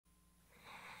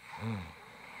Good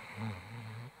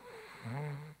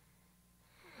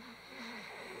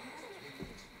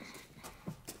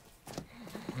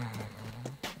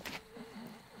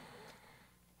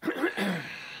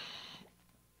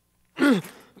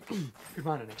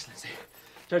morning, Excellency.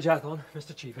 Judge Hathorne,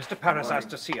 Mr. Chief. Mr. Paris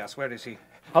asked to see us. Where is he?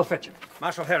 I'll fetch him.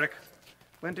 Marshal Herrick,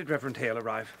 when did Reverend Hale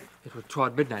arrive? It was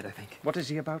toward midnight, I think. What is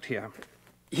he about here?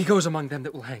 He goes among them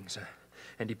that will hang, sir,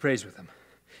 and he prays with them.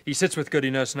 He sits with Goody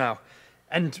Nurse now,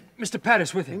 and Mr.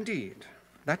 Paris with him. Indeed.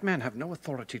 That man have no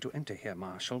authority to enter here,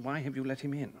 Marshal. Why have you let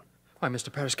him in? Why,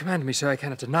 Mr. Paris commanded me, sir. I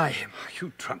cannot deny him. Are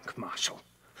you drunk, Marshal?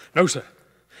 No, sir.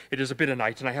 It is a bitter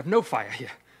night, and I have no fire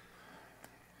here.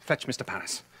 Fetch Mr.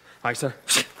 Paris. Aye, sir.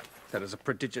 There is a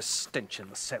prodigious stench in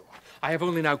the cell. I have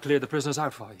only now cleared the prisoners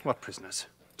out for you. What prisoners?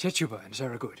 Chechuba and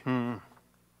Sarah Good.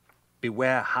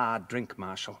 Beware hard drink,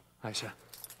 Marshal. Aye, sir.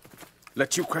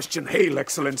 Let you question Hale,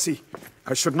 Excellency.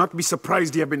 I should not be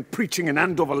surprised he have been preaching in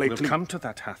Andover lately. We'll come to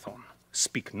that, Hathorne.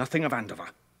 Speak nothing of Andover.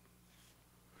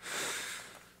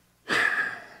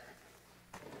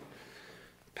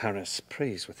 Paris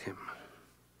prays with him.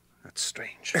 That's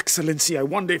strange. Excellency, I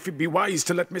wonder if it'd be wise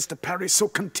to let Mr. Paris so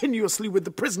continuously with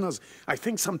the prisoners. I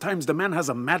think sometimes the man has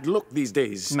a mad look these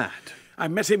days. Mad? I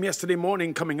met him yesterday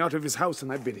morning coming out of his house,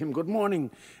 and I bid him good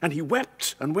morning. And he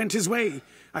wept and went his way.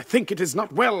 I think it is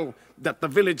not well that the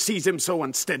village sees him so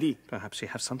unsteady. Perhaps he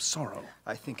has some sorrow.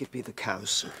 I think it be the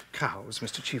cows, sir. Cows,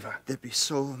 Mr. Cheever? There be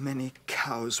so many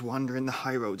cows wandering the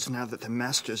high roads now that the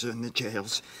masters are in the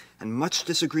jails, and much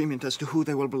disagreement as to who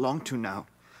they will belong to now.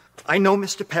 I know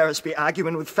Mr. Paris be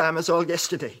arguing with farmers all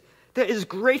yesterday. There is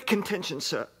great contention,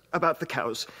 sir, about the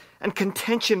cows, and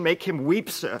contention make him weep,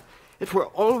 sir. It were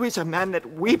always a man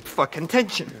that weep for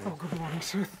contention. Oh, good morning,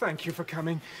 sir. Thank you for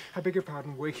coming. I beg your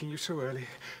pardon waking you so early.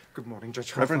 Good morning,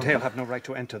 Judge Reverend Hawthorne. Hale have no right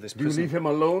to enter this Do you prison. leave him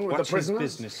alone with What's the prisoners?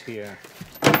 his business here?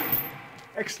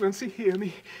 Excellency, hear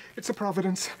me. It's a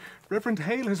providence. Reverend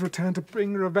Hale has returned to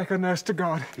bring Rebecca Nurse to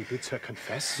God. He bids her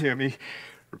confess. Hear me.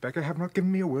 Rebecca have not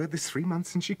given me a word this 3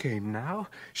 months since she came. Now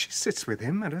she sits with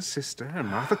him and her sister and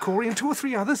Martha Corey and 2 or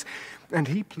 3 others, and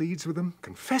he pleads with them,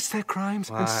 confess their crimes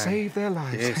and save their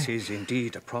lives. This is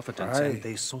indeed a providence, and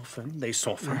they soften.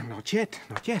 Not yet,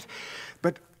 not yet.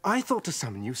 But I thought to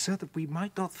summon you, sir, that we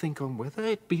might not think on whether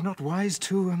it be not wise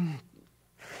to,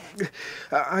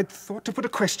 I thought to put a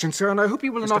question, sir, and I hope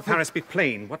you will not... Mr. Paris, be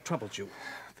plain. What troubled you?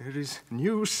 There is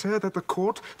news, sir, that the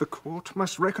court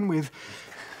must reckon with.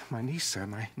 My niece, sir,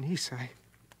 my niece,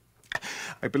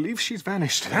 I believe she's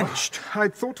vanished. Vanished?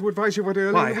 I'd thought to advise you what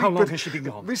earlier. Why? How long has she been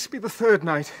gone? This be the 3rd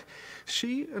night.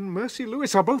 She and Mercy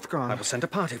Lewis are both gone. I will send a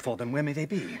party for them. Where may they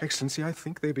be? Excellency, I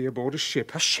think they be aboard a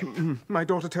ship. A ship? My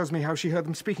daughter tells me how she heard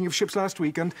them speaking of ships last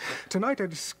week, and tonight I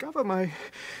discover my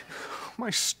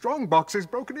strong box is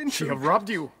broken into. She have robbed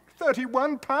you.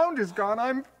 £31 is gone.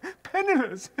 I'm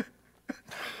penniless.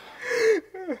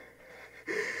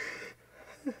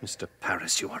 Mr.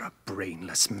 Paris, you are a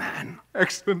brainless man.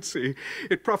 Excellency,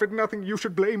 it profit nothing you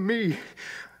should blame me.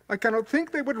 I cannot think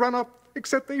they would run up,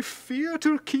 except they fear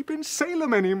to keep in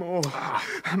Salem anymore.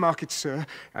 Mark it, sir.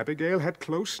 Abigail had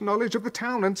close knowledge of the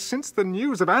town, and since the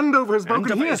news of Andover has broken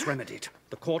Andover here... is remedied.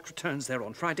 The court returns there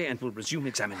on Friday and will resume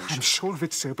examination. I'm sure of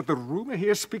it, sir, but the rumour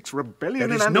here speaks rebellion There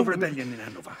in is no Andover. rebellion in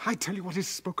Andover. I tell you what is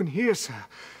spoken here, sir.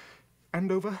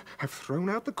 Andover have thrown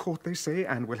out the court, they say,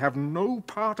 and will have no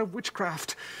part of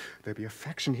witchcraft. There be a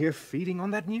faction here feeding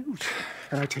on that news.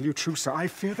 And I tell you true, sir, I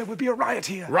fear there will be a riot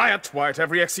here. Riot? Why, at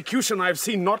every execution I have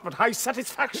seen naught but high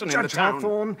satisfaction in the Judge town.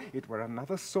 Hathorne, it were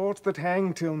another sort that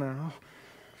hanged till now.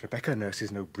 Rebecca Nurse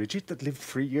is no Bridget that lived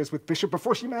 3 years with Bishop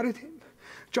before she married him.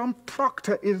 John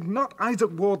Proctor is not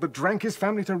Isaac Ward that drank his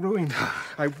family to ruin.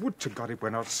 I would to God it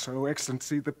were not so,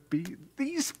 Excellency.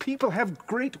 These people have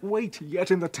great weight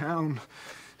yet in the town.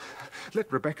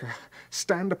 Let Rebecca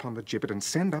stand upon the gibbet and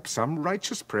send up some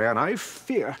righteous prayer, and I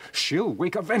fear she'll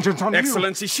wake a vengeance on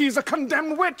Excellency, she is a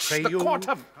condemned witch. Pray the you, court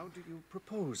have... How do you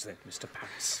propose that, Mr.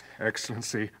 Paris?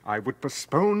 Excellency, I would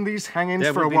postpone these hangings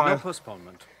There for a will be while. no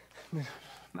postponement.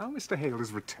 Now Mr. Hale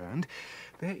has returned,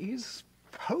 there is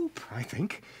hope, I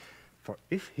think. For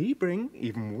if he bring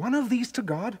even one of these to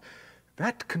God,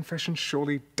 that confession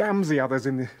surely damns the others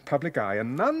in the public eye,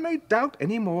 and none may doubt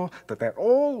any more that they're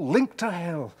all linked to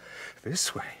hell.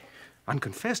 This way,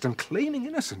 unconfessed and claiming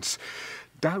innocence,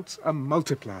 doubts are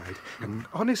multiplied, and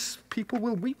honest people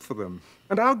will weep for them,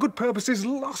 and our good purpose is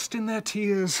lost in their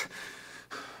tears.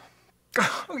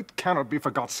 Oh, it cannot be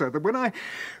forgot, sir, that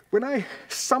when I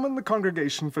summoned the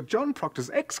congregation for John Proctor's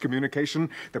excommunication,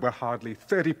 there were hardly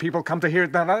 30 people come to hear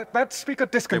it. Now, that speak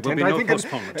of discontent, There will be no I think...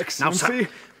 postponement. Now, Excellency, sir,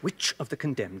 which of the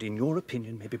condemned, in your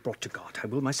opinion, may be brought to God? I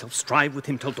will myself strive with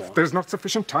him till dawn. there's not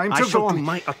sufficient time I to shall go do on.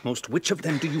 my utmost. Which of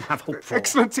them do you have hope for?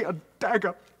 Excellency, a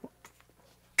dagger.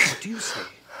 What do you say?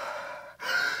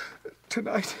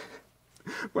 Tonight,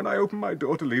 when I opened my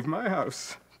door to leave my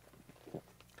house,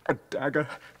 a dagger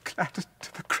clattered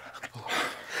to the ground.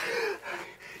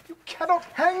 You cannot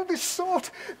hang this sort.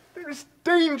 There is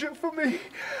danger for me.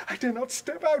 I dare not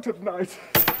step out at night.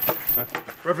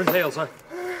 Reverend Hale, sir.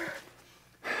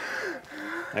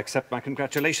 Accept my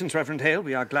congratulations, Reverend Hale.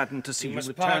 We are gladdened to see you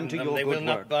return to your They good will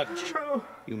not work. budge.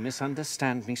 You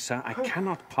misunderstand me, sir. I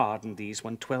cannot pardon these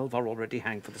when 12 are already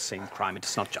hanged for the same crime. It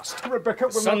is not just. Rebecca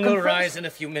will Sun not will confess. rise in a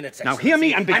few minutes. Now hear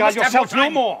me and Excellency. I beguile must have yourself no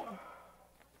time. more.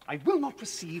 I will not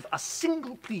receive a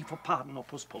single plea for pardon or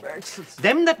postponement. Excellency.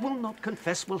 Them that will not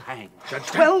confess will hang.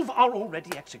 12 are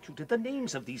already executed. The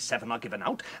names of these 7 are given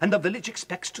out, and the village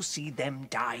expects to see them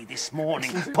die this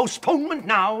morning. Postponement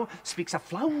now speaks a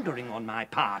floundering on my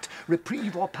part.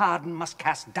 Reprieve or pardon must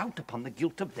cast doubt upon the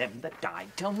guilt of them that died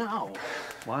till now.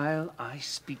 While I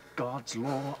speak God's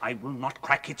law, I will not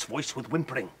crack its voice with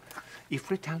whimpering.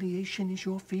 If retaliation is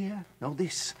your fear, know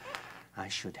this. I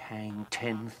should hang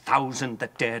 10,000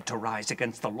 that dared to rise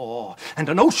against the law, and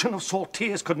an ocean of salt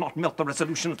tears could not melt the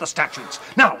resolution of the statutes.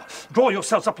 Now, draw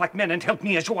yourselves up like men and help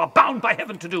me as you are bound by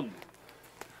heaven to do.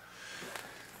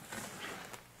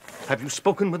 Have you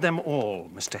spoken with them all,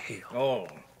 Mr. Hale?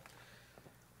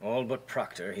 All but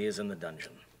Proctor. He is in the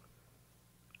dungeon.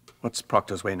 What's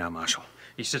Proctor's way now, Marshal?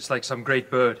 He sits like some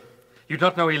great bird. You'd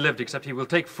not know he lived, except he will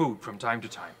take food from time to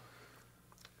time.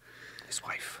 His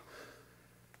wife.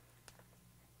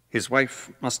 His wife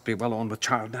must be well on with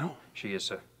child now. She is,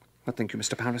 sir. What think you,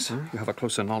 Mr. Paris? You have a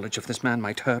closer knowledge of this man.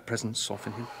 Might her presence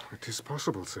soften him? It is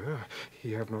possible, sir.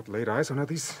 He have not laid eyes on her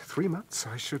these 3 months.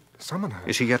 I should summon her.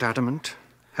 Is he yet adamant?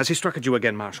 Has he struck at you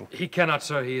again, Marshal? He cannot,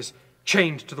 sir. He is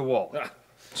chained to the wall.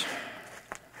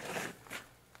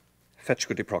 Fetch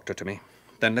Goody Proctor to me.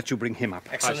 Then let you bring him up.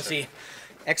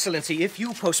 Excellency, if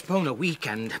you postpone a week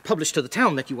and publish to the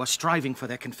town that you are striving for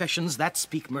their confessions, that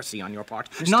speak mercy on your part,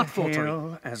 not faltering.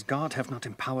 Hale, as God have not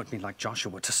empowered me like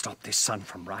Joshua to stop this sun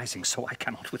from rising, so I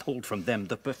cannot withhold from them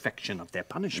the perfection of their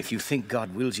punishment. If you think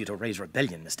God wills you to raise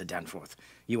rebellion, Mr. Danforth,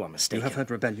 you are mistaken. You have heard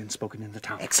rebellion spoken in the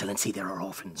town. Excellency, there are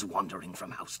orphans wandering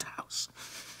from house to house.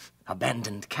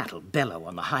 Abandoned cattle bellow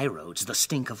on the high roads. The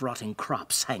stink of rotting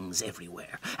crops hangs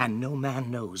everywhere. And no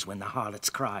man knows when the harlot's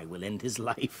cry will end his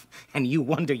life. And you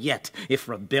wonder yet if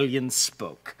rebellion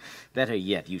spoke. Better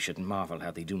yet, you should marvel how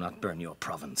they do not burn your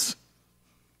province.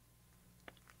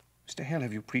 Mr. Hale,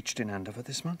 have you preached in Andover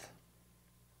this month?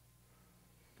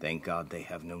 Thank God they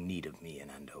have no need of me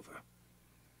in Andover.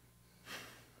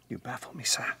 You baffle me,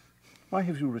 sir. Why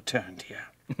have you returned here?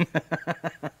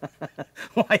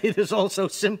 Why, it is all so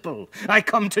simple. I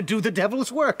come to do the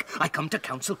devil's work. I come to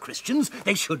counsel Christians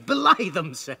they should belie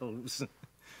themselves.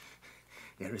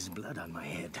 There is blood on my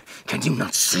head. Can you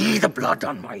not see the blood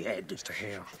on my head? Mr.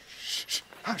 Hale. Shh,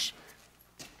 hush.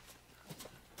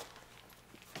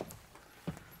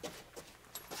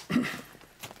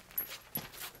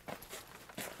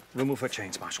 Remove her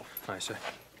chains, Marshal. Aye, sir.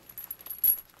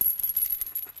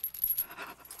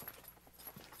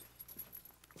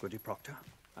 Goody Proctor,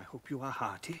 I hope you are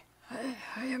hearty.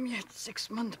 I am yet 6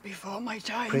 months before my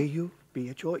time. Pray you be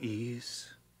at your ease.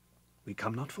 We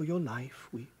come not for your life,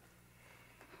 we...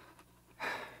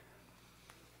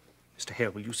 Mr.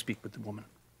 Hale, will you speak with the woman?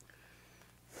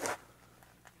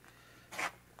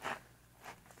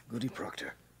 Goody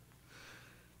Proctor,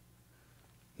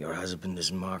 your husband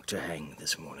is marked to hang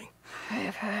this morning. I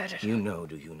have heard it. You know,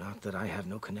 do you not, that I have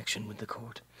no connection with the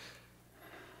court?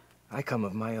 I come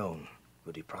of my own,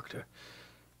 Goody Proctor.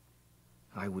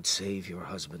 I would save your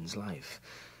husband's life,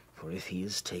 for if he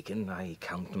is taken, I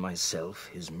count myself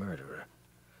his murderer.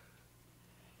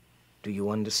 Do you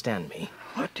understand me?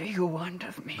 What do you want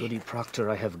of me? Goody Proctor,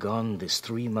 I have gone this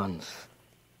 3 months,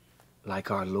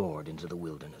 like our Lord, into the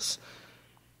wilderness.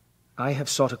 I have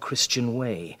sought a Christian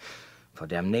way, for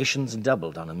damnation's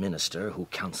doubled on a minister who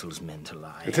counsels men to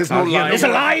lie. It is no lie. It is a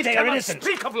lie, they are innocent.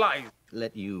 Speak of lies!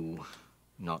 Let you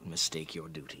not mistake your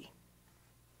duty,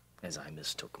 as I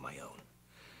mistook my own.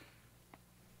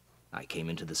 I came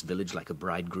into this village like a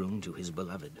bridegroom to his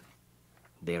beloved,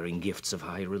 bearing gifts of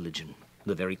high religion.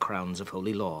 The very crowns of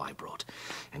holy law I brought,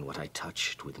 and what I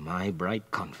touched with my bright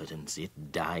confidence,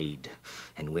 it died.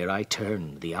 And where I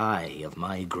turned the eye of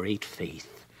my great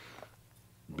faith,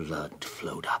 blood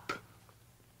flowed up.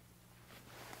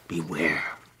 Beware,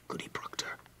 Goody Proctor.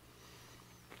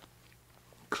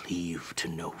 Cleave to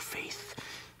no faith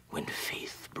when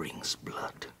faith brings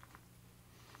blood.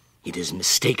 It is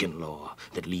mistaken law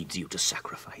that leads you to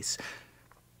sacrifice.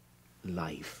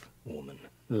 Life, woman,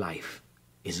 life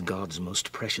is God's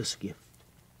most precious gift.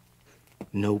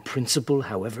 No principle,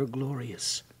 however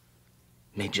glorious,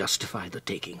 may justify the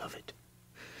taking of it.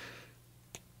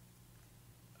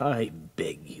 I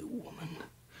beg you, woman,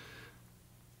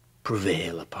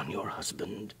 prevail upon your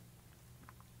husband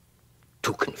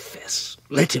to confess.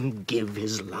 Let him give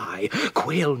his lie.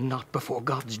 Quail not before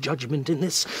God's judgment in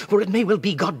this, for it may well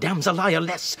be God damns a liar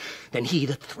less than he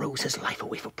that throws his life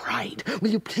away for pride. Will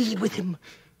you plead with him?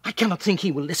 I cannot think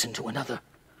he will listen to another.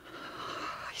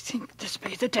 I think this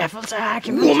be the devil's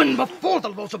argument. Woman, before the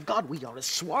laws of God, we are as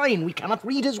swine. We cannot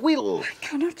read his will. I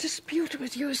cannot dispute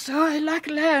with you, sir. I lack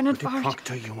learned Goody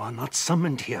Proctor, you are not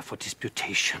summoned here for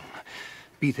disputation.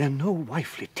 Be there no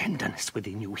wifely tenderness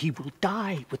within you, he will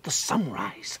die with the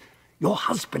sunrise. Your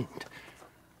husband.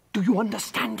 Do you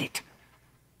understand it?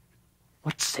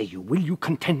 What say you? Will you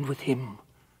contend with him?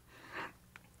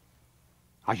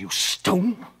 Are you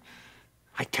stone?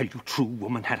 I tell you true,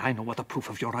 woman, had I no other proof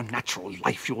of your unnatural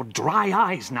life, your dry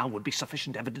eyes now would be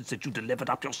sufficient evidence that you delivered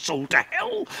up your soul to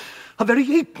hell. A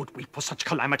very ape would weep for such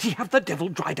calamity. Have the devil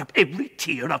dried up every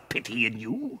tear of pity in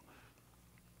you?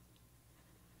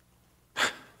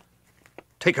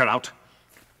 Take her out.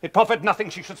 It profit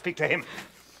nothing she should speak to him.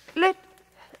 Let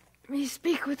me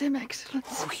speak with him,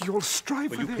 Excellency. Oh, you'll strive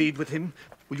with him. Will you plead with him?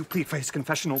 Will you plead for his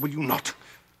confession, or will you not?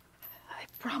 I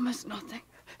promise nothing.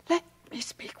 Let me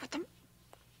speak with him.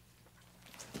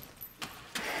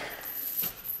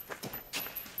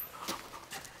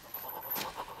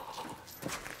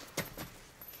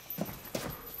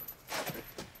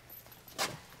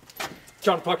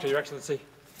 John Proctor, Your Excellency.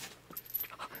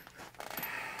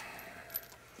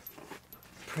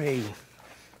 Pray,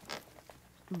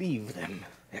 leave them,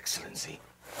 Excellency.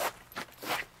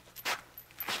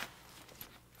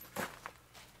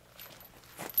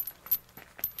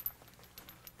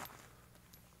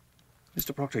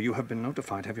 Mr. Proctor, you have been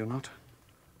notified, have you not?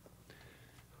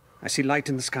 I see light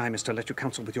in the sky, mister. Let you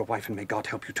counsel with your wife, and may God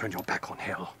help you turn your back on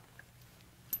hell.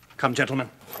 Come, gentlemen.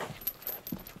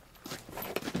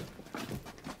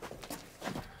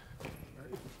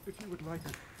 If you would like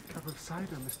a cup of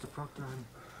cider, Mr. Proctor,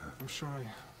 I'm sure I...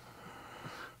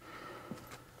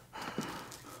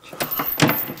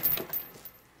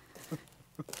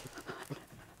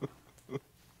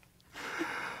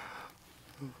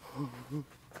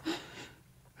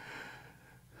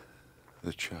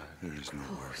 The child, there is no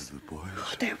word of the boys.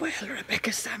 Oh, they're well,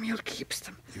 Rebecca. Samuel keeps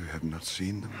them. You have not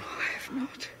seen them? Oh, I have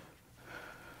not.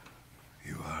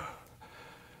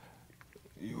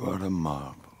 You are a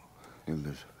marvel,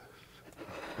 Elizabeth.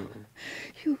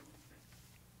 You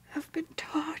have been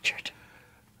tortured.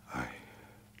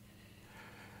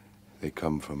 They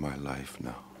come for my life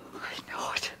now. I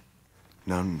know it.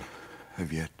 None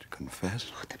have yet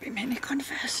confessed. Oh, there be many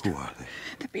confessed. Who are they?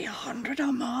 There be 100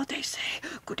 or more, they say.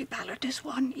 Goody Ballard is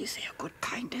one. You say a good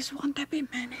kind is one. There be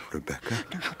many. Rebecca?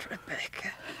 No, not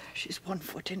Rebecca. She's 1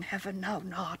 foot in heaven now.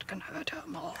 Naught can hurt her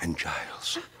more. And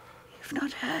Giles? You've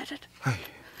not heard it. I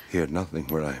hear nothing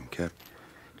where I am kept.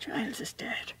 Giles is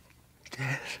dead.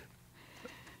 Dead?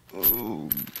 Oh.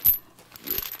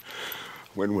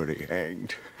 When were he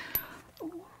hanged?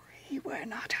 Oh, he were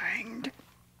not hanged.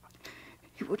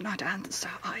 He would not answer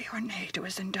aye or nay to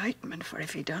his indictment, for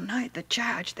if he denied the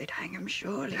charge, they'd hang him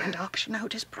surely and auction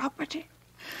out his property.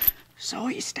 So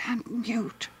he stand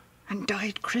mute and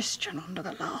died Christian under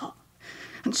the law.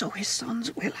 And so his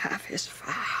sons will have his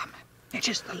farm. It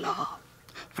is the law.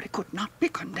 For he could not be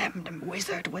condemned and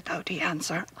wizard without he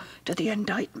answer to the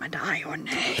indictment aye or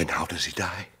nay. Then how does he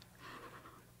die?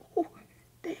 Oh,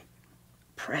 they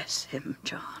press him,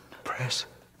 John. Press?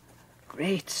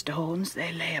 Great stones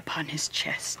they lay upon his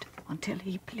chest until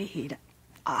he plead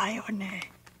aye or nay.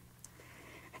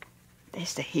 They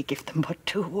say he give them but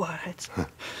 2 words.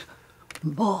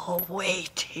 More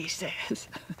weight, he says,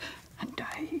 and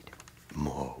died.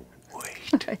 More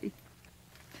weight? Aye.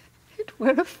 It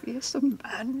were a fearsome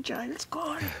man, Giles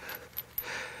Corn.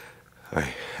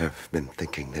 I have been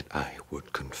thinking that I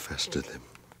would confess to them.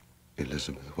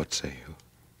 Elizabeth, what say you?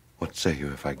 What say you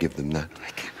if I give them that?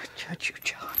 I cannot judge you,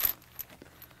 John.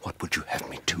 What would you have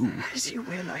me do? As you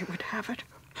will, I would have it.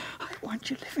 I want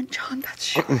you living, John, that's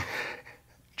sure.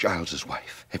 Giles's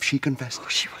wife, have she confessed? Oh,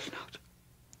 she will not.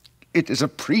 It is a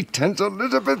pretense,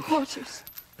 Elizabeth. What is?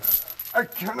 I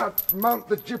cannot mount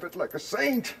the gibbet like a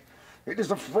saint. It is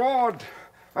a fraud.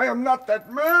 I am not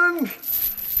that man.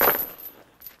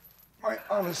 My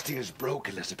honesty is broke,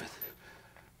 Elizabeth.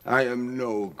 I am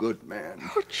no good man.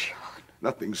 Oh, John.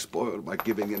 Nothing spoiled by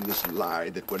giving in this lie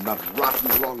that were not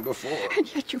rotten long before.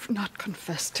 And yet you've not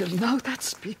confessed till now. That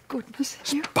speak goodness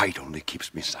in you. Spite only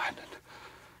keeps me silent.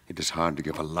 It is hard to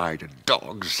give a lie to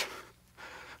dogs.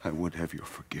 I would have your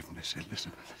forgiveness,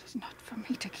 Elizabeth. It is not for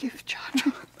me to give,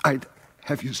 John. I'd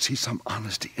have you see some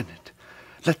honesty in it.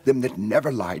 Let them that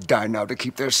never lie die now to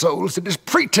keep their souls. It is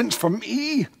pretense for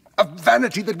me, a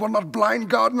vanity that will not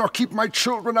blind God nor keep my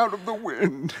children out of the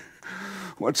wind.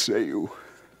 What say you?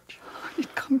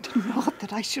 It come to naught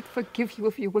that I should forgive you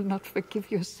if you will not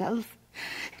forgive yourself.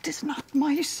 It is not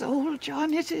my soul,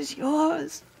 John, it is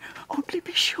yours. Only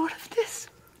be sure of this,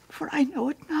 for I know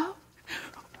it now.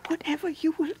 Whatever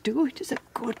you will do, it is a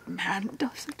good man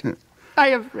does it. I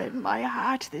have read my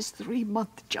heart this 3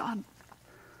 month, John.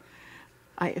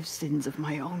 I have sins of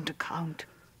my own to count.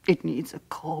 It needs a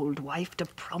cold wife to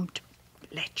prompt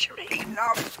lechery.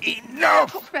 Enough!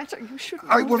 Enough! Oh, better you should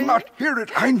I will move not in. hear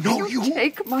it. I know you.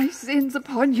 Take my sins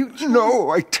upon you, John. No,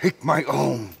 I take my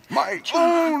own. My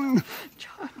own!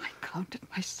 John, I counted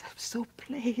myself so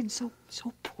plain, so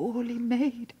poorly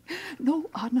made. No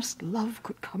honest love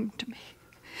could come to me.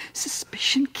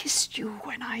 Suspicion kissed you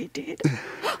when I did.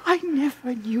 I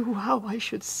never knew how I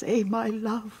should say my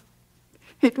love.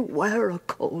 It were a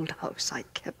cold house I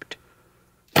kept.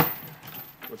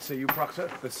 What say you, Proctor?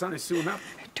 The sun is soon up.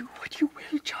 Do what you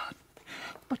will, John,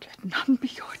 but let none be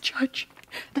your judge.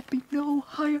 There be no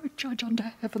higher judge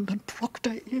under heaven than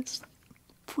Proctor is.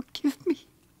 Forgive me,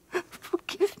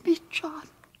 John.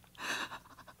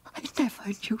 I never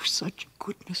knew such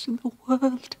goodness in the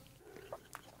world.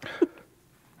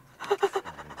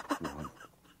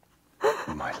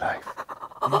 My life.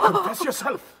 You confess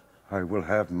yourself. I will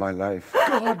have my life.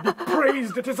 God be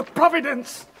praised, it is a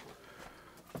providence.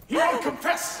 He will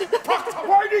confess. Proctor,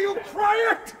 why do you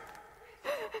cry it?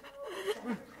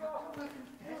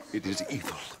 It is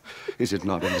evil. Is it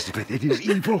not, Elizabeth? It is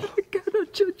evil. I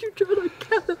cannot judge you, John, I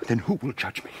cannot. Then who will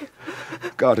judge me?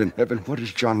 God in heaven, what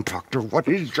is John Proctor? What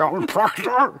is John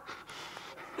Proctor?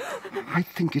 I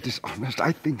think it is honest.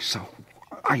 I think so.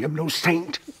 I am no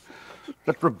saint.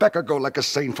 Let Rebecca go like a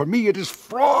saint. For me, it is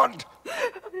fraud.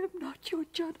 I am not your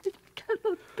judge. It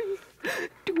cannot be.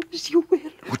 Do as you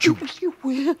will. Would you? Do as you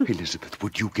will. Elizabeth,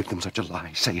 would you give them such a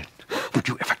lie? Say it. Would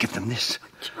you ever give them this?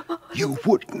 John. You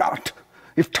would not.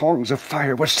 If tongues of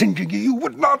fire were singeing you, you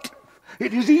would not.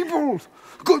 It is evil.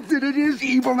 Good that it is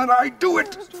evil, and I do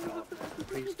it.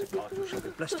 Praise to God, you shall be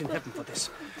blessed in heaven for this.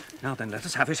 Now then, let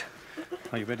us have it.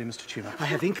 Are you ready, Mr. Cheever? I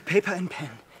have ink, paper, and pen.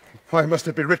 Why must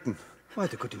it be written? Why,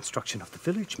 the good instruction of the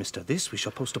village, mister. This we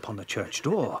shall post upon the church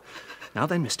door. Now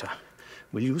then, mister,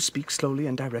 will you speak slowly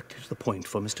and directly to the point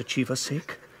for Mr. Cheever's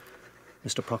sake?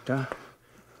 Mr. Proctor,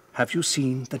 have you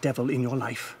seen the devil in your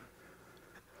life?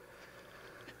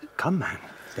 Come, man,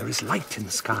 there is light in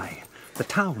the sky. The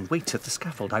town waits at the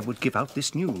scaffold. I would give out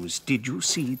this news. Did you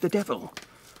see the devil?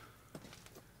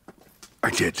 I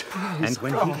did. And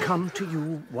when he come to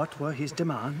you, what were his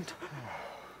demand?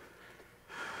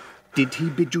 Did he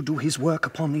bid you do his work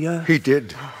upon the earth? He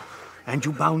did. And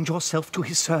you bound yourself to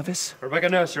his service? Rebecca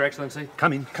Nurse, Your Excellency.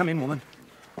 Come in, woman.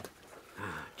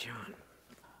 John.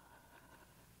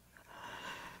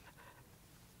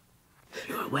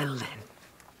 You are well, then.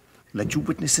 Let you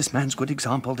witness this man's good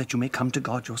example, that you may come to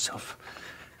God yourself.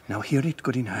 Now hear it,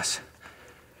 goody nurse.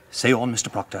 Say on, Mr.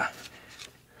 Proctor.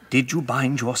 Did you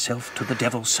bind yourself to the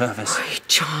devil's service? Why,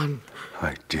 John.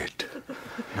 I did.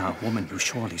 Now, woman, you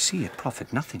surely see it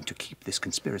profit nothing to keep this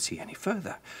conspiracy any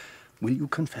further. Will you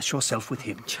confess yourself with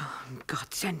him? John,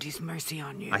 God send his mercy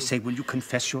on you. I say, will you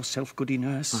confess yourself, goody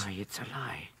nurse? Why, it's a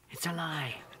lie. It's a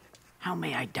lie. How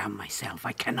may I damn myself?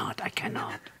 I cannot.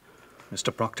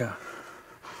 Mr. Proctor,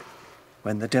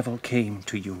 when the devil came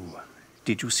to you,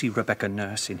 did you see Rebecca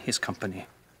Nurse in his company?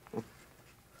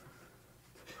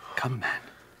 Come, man.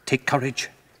 Take courage.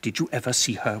 Did you ever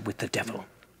see her with the devil?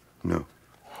 No.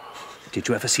 Did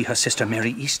you ever see her sister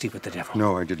Mary Easty with the devil?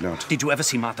 No, I did not. Did you ever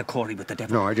see Martha Corey with the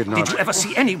devil? No, I did not. Did you ever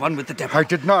see anyone with the devil? I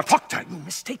did not. Proctor, you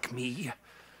mistake me.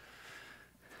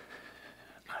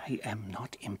 I am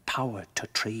not empowered to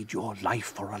trade your life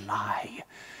for a lie.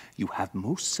 You have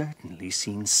most certainly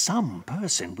seen some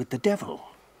person with the devil.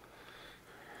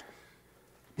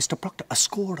 Mr. Proctor, a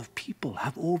score of people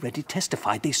have already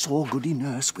testified they saw Goody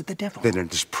Nurse with the devil. Then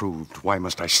it is proved. Why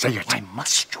must I say it? Why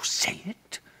must you say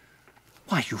it?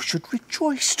 Why, you should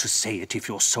rejoice to say it if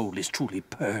your soul is truly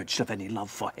purged of any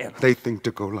love for hell. They think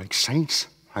to go like saints.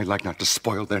 I like not to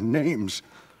spoil their names.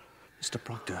 Mr.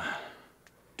 Proctor,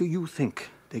 do you think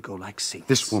they go like saints?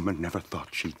 This woman never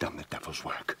thought she'd done the devil's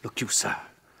work. Look, you, sir.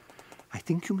 I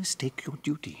think you mistake your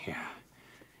duty here.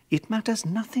 It matters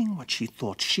nothing what she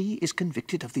thought. She is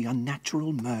convicted of the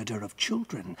unnatural murder of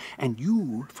children, and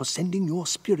you for sending your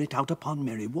spirit out upon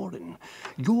Mary Warren.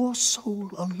 Your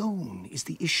soul alone is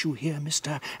the issue here,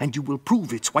 mister, and you will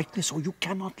prove its whiteness, or you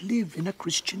cannot live in a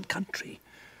Christian country.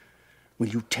 Will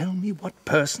you tell me what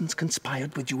persons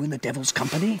conspired with you in the devil's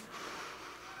company?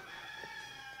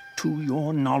 To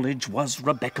your knowledge, was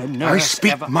Rebecca Nurse I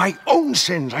speak my own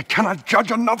sins. I cannot judge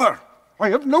another. I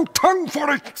have no tongue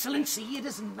for it. Excellency, it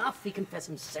is enough. He confess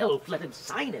himself. Let him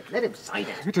sign it. Let him sign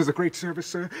it. It is a great service,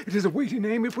 sir. It is a weighty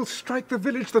name. It will strike the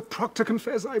village that Proctor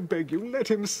confess. I beg you, let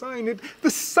him sign it.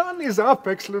 The sun is up,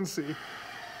 Excellency.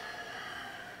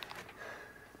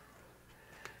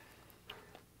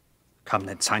 Come,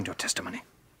 then, sign your testimony.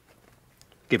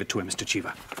 Give it to him, Mr.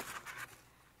 Cheever.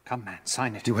 Come, man,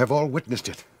 sign it. You have all witnessed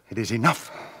it. It is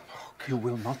enough. You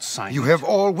will not sign it. You have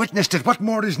all witnessed it. What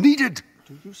more is needed?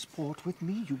 Do you sport with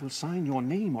me? You will sign your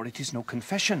name, or it is no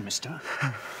confession, mister.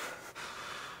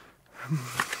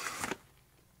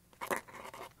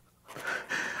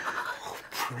 Oh,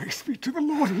 praise be to the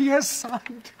Lord, he has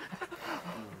signed.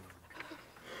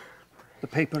 The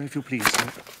paper, if you please,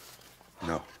 sir.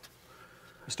 No.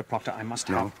 Mr. Proctor, I must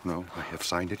have... No. I have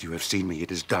signed it. You have seen me.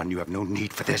 It is done. You have no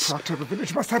need for this. Proctor, the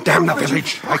village must have... Damn the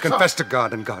village! I confess to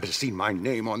God, and God has seen my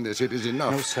name on this. It is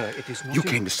enough. No, sir, it is not... You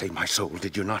came to save my soul,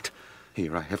 did you not?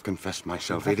 Here, I have confessed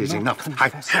myself. You It have is not enough.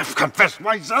 confessed. I have confessed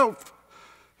myself.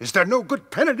 Is there no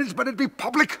good penitence but it be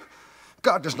public?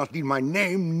 God does not need my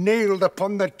name nailed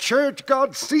upon the church.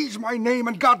 God sees my name,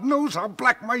 and God knows how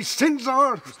black my sins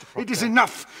are. It is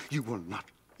enough. You will not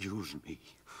use me.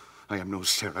 I am no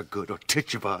Sarah Good or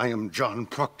Tituba. I am John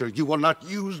Proctor. You will not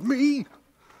use me.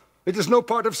 It is no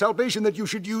part of salvation that you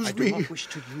should use me. I do not wish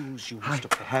to use you, Mr. I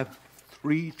Proctor. have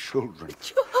 3 children.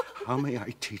 How may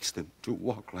I teach them to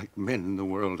walk like men in the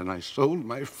world? And I sold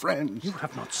my friends. You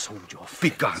have not sold your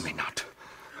friends. Beguile me not.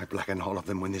 I blacken all of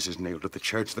them when this is nailed to the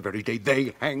church the very day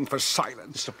they hang for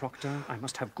silence. Mr. Proctor, I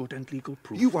must have good and legal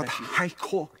proof. You are the High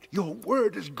Court. Your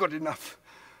word is good enough.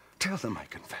 Tell them I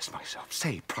confess myself.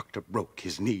 Say Proctor broke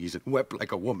his knees and wept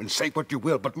like a woman. Say what you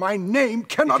will, but my name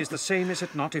cannot... It is the same, is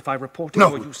it not, if I report it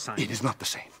No, or you sign it? it is not the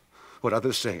same. What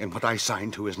others say and what I sign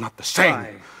to is not the same.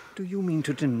 Why? Do you mean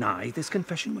to deny this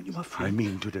confession when you are free? I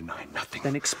mean to deny nothing.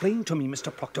 Then explain to me, Mr.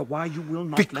 Proctor, why you will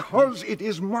not let me... Because it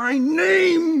is my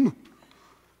name.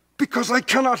 Because I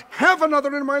cannot have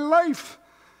another in my life.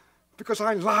 Because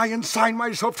I lie and sign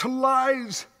myself to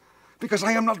lies. Because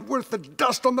I am not worth the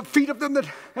dust on the feet of them that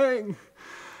hang.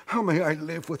 How may I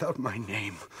live without my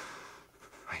name?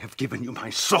 I have given you my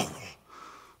soul.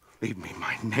 Leave me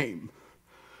my name.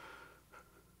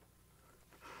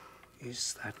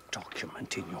 Is that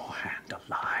document in your hand a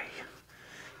lie?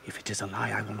 If it is a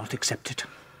lie, I will not accept it.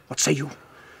 What say you?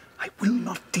 I will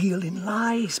not deal in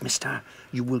lies, mister.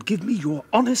 You will give me your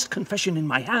honest confession in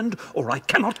my hand, or I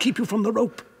cannot keep you from the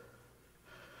rope.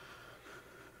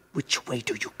 Which way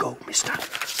do you go, mister?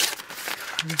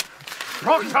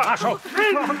 Proctor!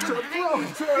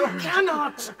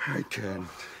 Cannot! I can.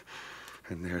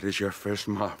 And there is your first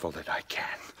marvel that I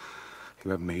can. You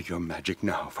have made your magic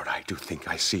now, for I do think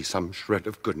I see some shred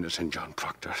of goodness in John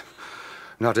Proctor.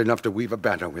 Not enough to weave a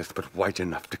banner with, but white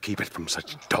enough to keep it from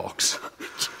such dogs.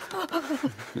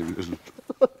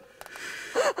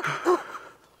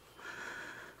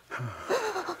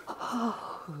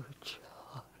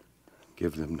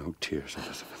 Give them no tears,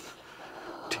 Elizabeth.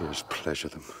 Tears pleasure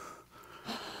them.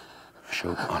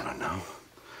 Show honor now.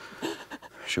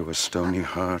 Show a stony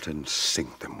heart and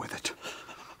sink them with it.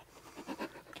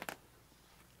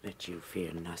 Let you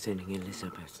fear nothing,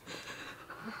 Elizabeth.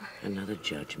 Another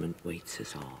judgment waits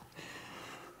us all.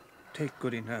 Take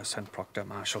Goody Nurse and Proctor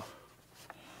Marshal.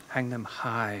 Hang them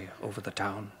high over the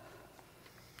town.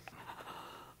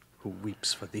 Who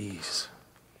weeps for these,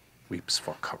 weeps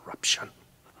for corruption.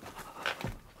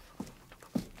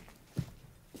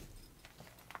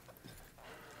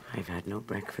 I've had no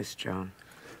breakfast, John.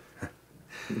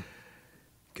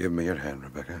 Give me your hand,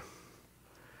 Rebecca.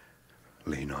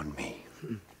 Lean on me.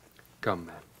 Come,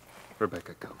 man.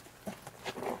 Rebecca, come.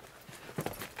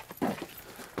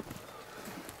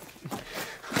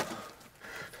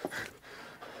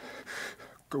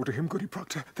 Go to him, Goody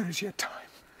Proctor. There is yet time.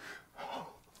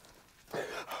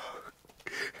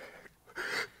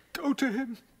 Go to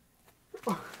him.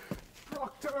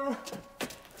 Proctor!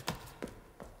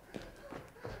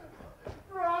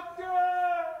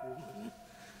 Proctor!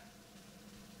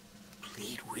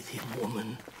 Plead with him,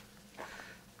 woman.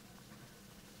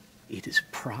 It is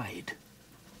pride.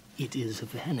 It is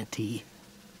vanity.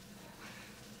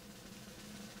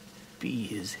 Be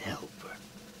his helper.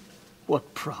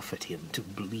 What profit him to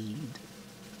bleed?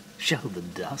 Shall the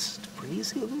dust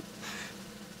praise him?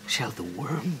 Shall the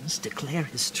worms declare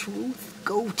his truth?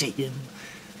 Go to him.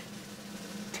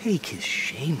 Take his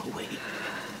shame away.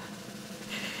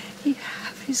 He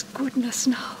have his goodness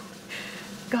now.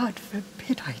 God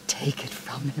forbid I take it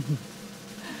from him.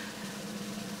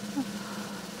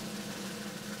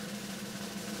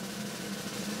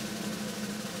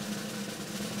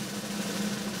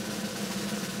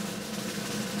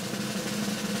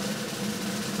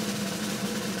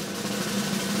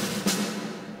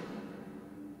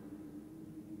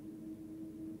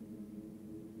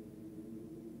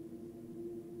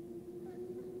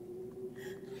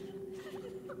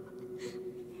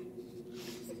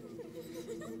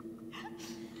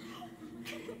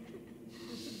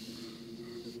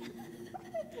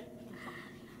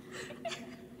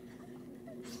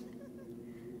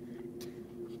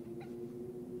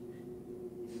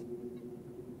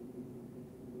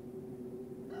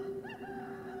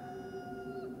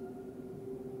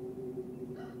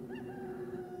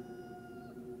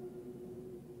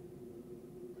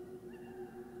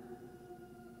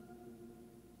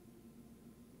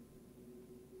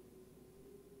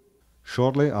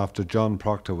 Shortly after John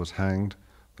Proctor was hanged,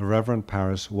 the Reverend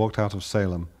Parris walked out of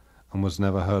Salem and was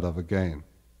never heard of again.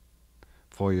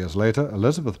 4 years later,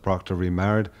 Elizabeth Proctor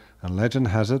remarried, and legend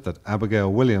has it that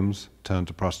Abigail Williams turned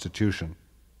to prostitution.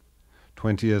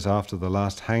 20 years after the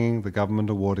last hanging, the government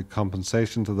awarded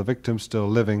compensation to the victims still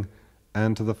living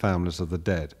and to the families of the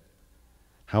dead.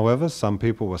 However, some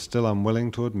people were still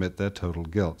unwilling to admit their total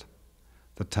guilt.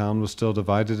 The town was still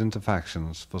divided into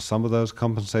factions, for some of those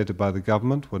compensated by the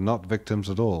government were not victims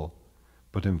at all,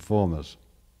 but informers.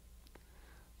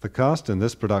 The cast in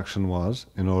this production was,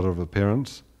 in order of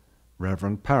appearance,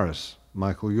 Reverend Parris,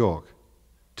 Michael York;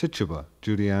 Tituba,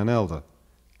 Judy Ann Elder;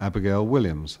 Abigail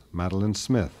Williams, Madeline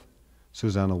Smith;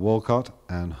 Susanna Walcott,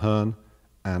 Anne Hearn;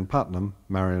 Ann Putnam,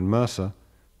 Marion Mercer;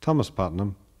 Thomas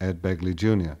Putnam, Ed Begley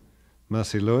Jr.,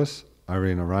 Mercy Lewis,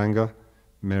 Irene Aranga;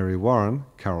 Mary Warren,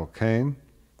 Carol Kane;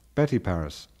 Betty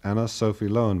Parris, Anna Sophie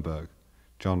Lowenberg;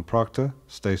 John Proctor,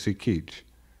 Stacy Keach;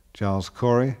 Giles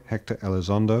Corey, Hector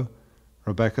Elizondo;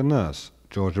 Rebecca Nurse,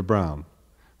 Georgia Brown;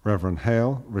 Reverend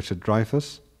Hale, Richard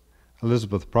Dreyfuss;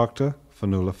 Elizabeth Proctor,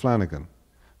 Fanula Flanagan;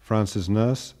 Francis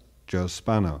Nurse, Joe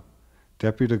Spano;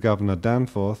 Deputy Governor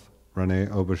Danforth, René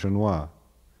Aubergenois;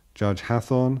 Judge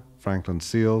Hathorne, Franklin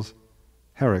Seals;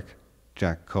 Herrick,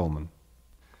 Jack Coleman.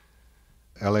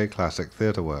 LA Classic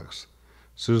Theatre Works.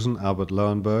 Susan Albert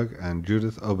Lowenberg and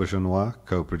Judith Aubergenois,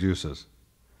 co-producers.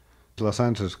 Los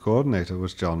Angeles coordinator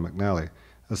was John McNally,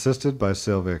 assisted by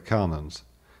Sylvia Calnans.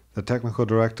 The technical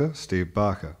director, Steve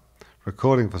Barker.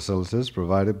 Recording facilities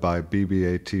provided by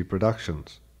BBAT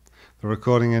Productions. The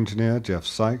recording engineer, Jeff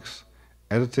Sykes.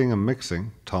 Editing and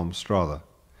mixing, Tom Strother.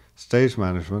 Stage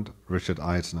management, Richard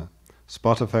Eisner.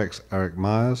 Spot effects, Eric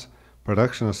Myers.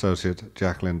 Production associate,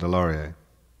 Jacqueline Delorier.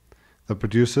 The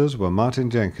producers were Martin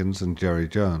Jenkins and Jerry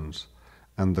Jones,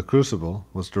 and The Crucible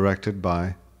was directed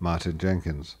by Martin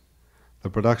Jenkins. The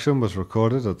production was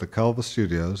recorded at the Culver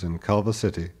Studios in Culver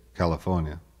City,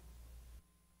 California.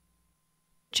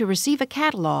 To receive a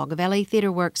catalog of LA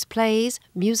Theatre Works plays,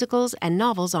 musicals, and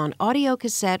novels on audio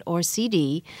cassette or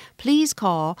CD, please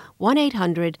call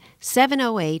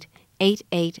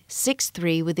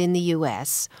 1-800-708-8863 within the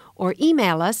U.S. or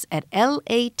email us at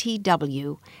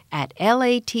latw@latw.org.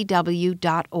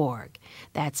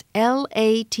 That's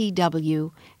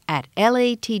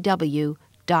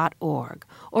latw@latw.org.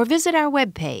 Or visit our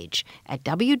webpage at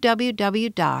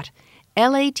www.latw.org.